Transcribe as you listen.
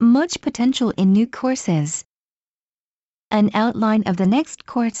much potential in new courses. An outline of the next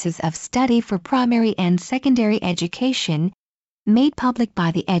courses of study for primary and secondary education, made public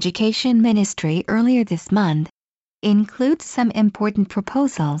by the Education Ministry earlier this month, includes some important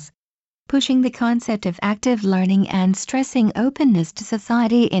proposals, pushing the concept of active learning and stressing openness to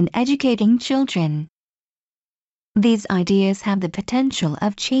society in educating children. These ideas have the potential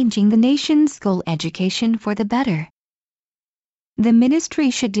of changing the nation's school education for the better. The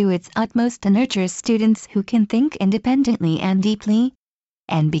ministry should do its utmost to nurture students who can think independently and deeply,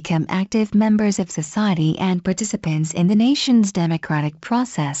 and become active members of society and participants in the nation's democratic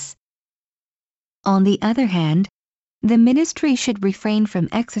process. On the other hand, the ministry should refrain from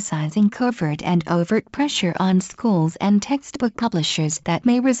exercising covert and overt pressure on schools and textbook publishers that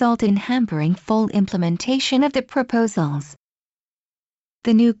may result in hampering full implementation of the proposals.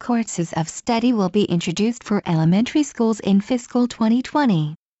 The new courses of study will be introduced for elementary schools in fiscal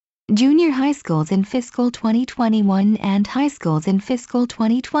 2020, junior high schools in fiscal 2021 and high schools in fiscal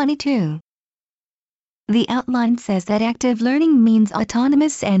 2022. The outline says that active learning means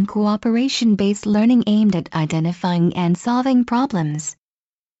autonomous and cooperation-based learning aimed at identifying and solving problems.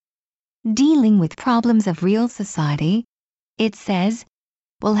 Dealing with problems of real society, it says,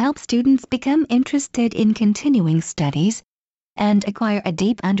 will help students become interested in continuing studies and acquire a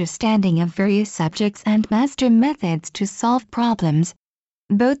deep understanding of various subjects and master methods to solve problems,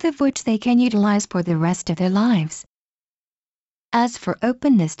 both of which they can utilize for the rest of their lives. As for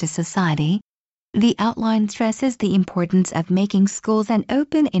openness to society, the outline stresses the importance of making schools an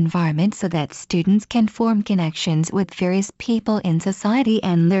open environment so that students can form connections with various people in society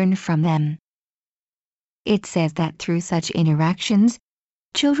and learn from them. It says that through such interactions,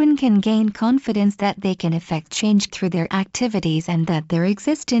 children can gain confidence that they can effect change through their activities and that their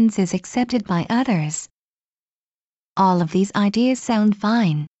existence is accepted by others. All of these ideas sound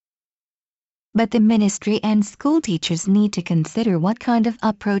fine. But the ministry and school teachers need to consider what kind of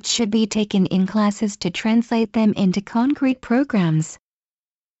approach should be taken in classes to translate them into concrete programs.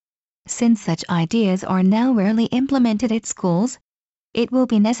 Since such ideas are now rarely implemented at schools, it will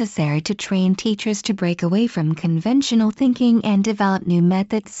be necessary to train teachers to break away from conventional thinking and develop new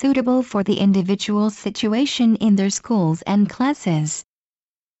methods suitable for the individual's situation in their schools and classes.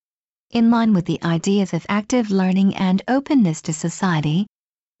 In line with the ideas of active learning and openness to society,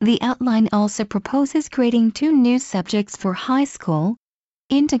 the outline also proposes creating 2 new subjects for high school,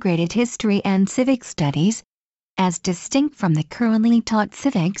 integrated history and civic studies, as distinct from the currently taught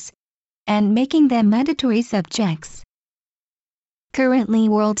civics, and making them mandatory subjects. Currently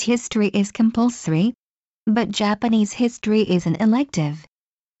world history is compulsory, but Japanese history is an elective,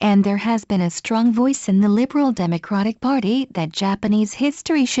 and there has been a strong voice in the Liberal Democratic Party that Japanese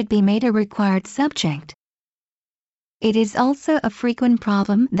history should be made a required subject. It is also a frequent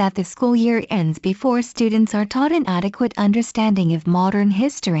problem that the school year ends before students are taught an adequate understanding of modern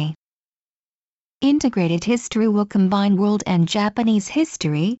history. Integrated history will combine world and Japanese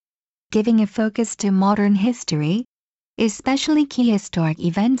history, giving a focus to modern history, especially key historic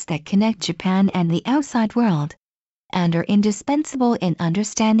events that connect Japan and the outside world, and are indispensable in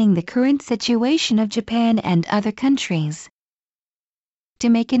understanding the current situation of Japan and other countries. To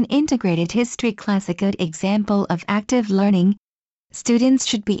make an integrated history class a good example of active learning, students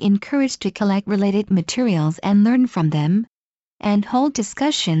should be encouraged to collect related materials and learn from them, and hold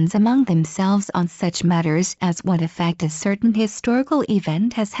discussions among themselves on such matters as what effect a certain historical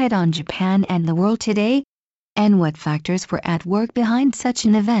event has had on Japan and the world today, and what factors were at work behind such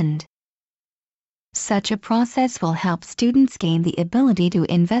an event. Such a process will help students gain the ability to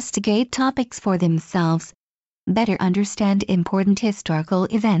investigate topics for themselves, better understand important historical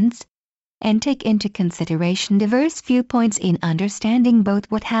events, and take into consideration diverse viewpoints in understanding both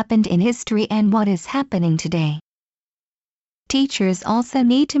what happened in history and what is happening today. Teachers also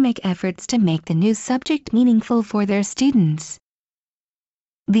need to make efforts to make the new subject meaningful for their students.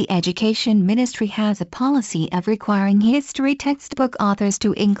 The Education Ministry has a policy of requiring history textbook authors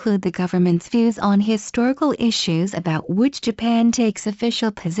to include the government's views on historical issues about which Japan takes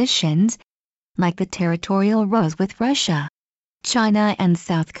official positions, like the territorial rows with Russia, China and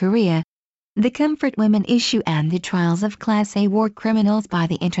South Korea, the comfort women issue and the trials of Class A war criminals by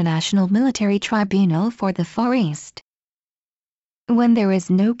the International Military Tribunal for the Far East. When there is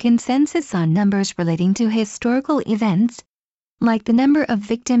no consensus on numbers relating to historical events, like the number of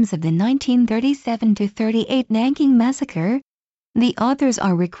victims of the 1937-38 Nanking Massacre, the authors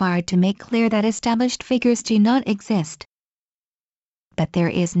are required to make clear that established figures do not exist. But there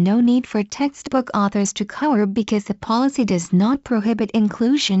is no need for textbook authors to cover because the policy does not prohibit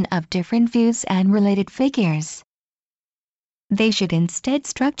inclusion of different views and related figures. They should instead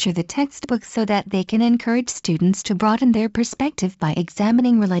structure the textbook so that they can encourage students to broaden their perspective by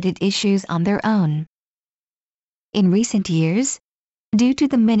examining related issues on their own. In recent years, due to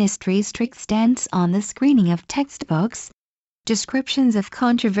the ministry's strict stance on the screening of textbooks, descriptions of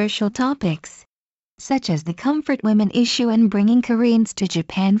controversial topics, such as the comfort women issue and bringing Koreans to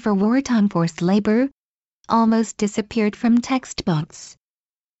Japan for wartime forced labor, almost disappeared from textbooks.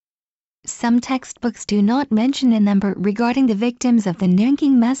 Some textbooks do not mention a number regarding the victims of the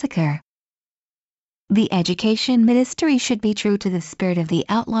Nanking Massacre. The Education Ministry should be true to the spirit of the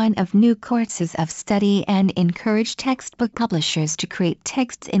outline of new courses of study and encourage textbook publishers to create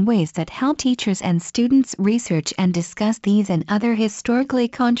texts in ways that help teachers and students research and discuss these and other historically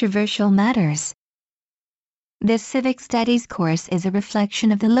controversial matters. This civic studies course is a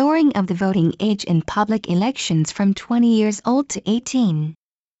reflection of the lowering of the voting age in public elections from 20 years old to 18.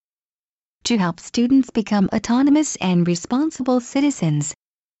 To help students become autonomous and responsible citizens,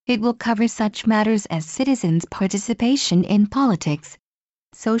 it will cover such matters as citizens' participation in politics,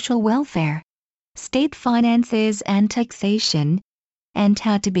 social welfare, state finances and taxation, and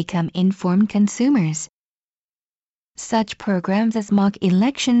how to become informed consumers. Such programs as mock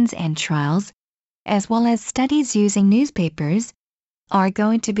elections and trials, as well as studies using newspapers, are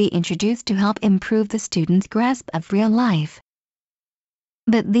going to be introduced to help improve the students' grasp of real life.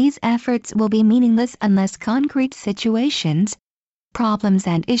 But these efforts will be meaningless unless concrete situations, problems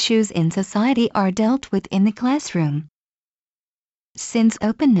and issues in society are dealt with in the classroom. Since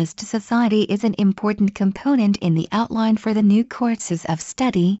openness to society is an important component in the outline for the new courses of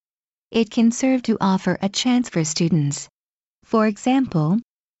study, it can serve to offer a chance for students, for example,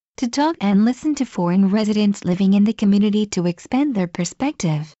 to talk and listen to foreign residents living in the community to expand their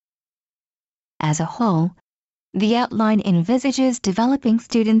perspective. As a whole, the outline envisages developing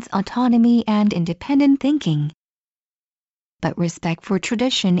students' autonomy and independent thinking. But respect for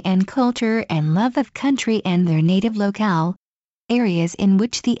tradition and culture and love of country and their native locale, areas in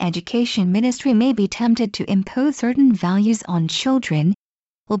which the Education Ministry may be tempted to impose certain values on children,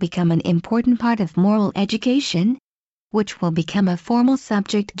 will become an important part of moral education, which will become a formal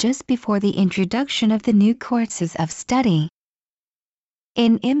subject just before the introduction of the new courses of study.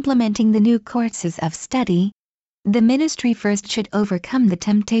 In implementing the new courses of study, the ministry first should overcome the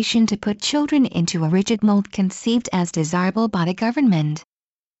temptation to put children into a rigid mold conceived as desirable by the government.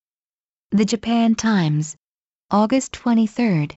 The Japan Times, August 23,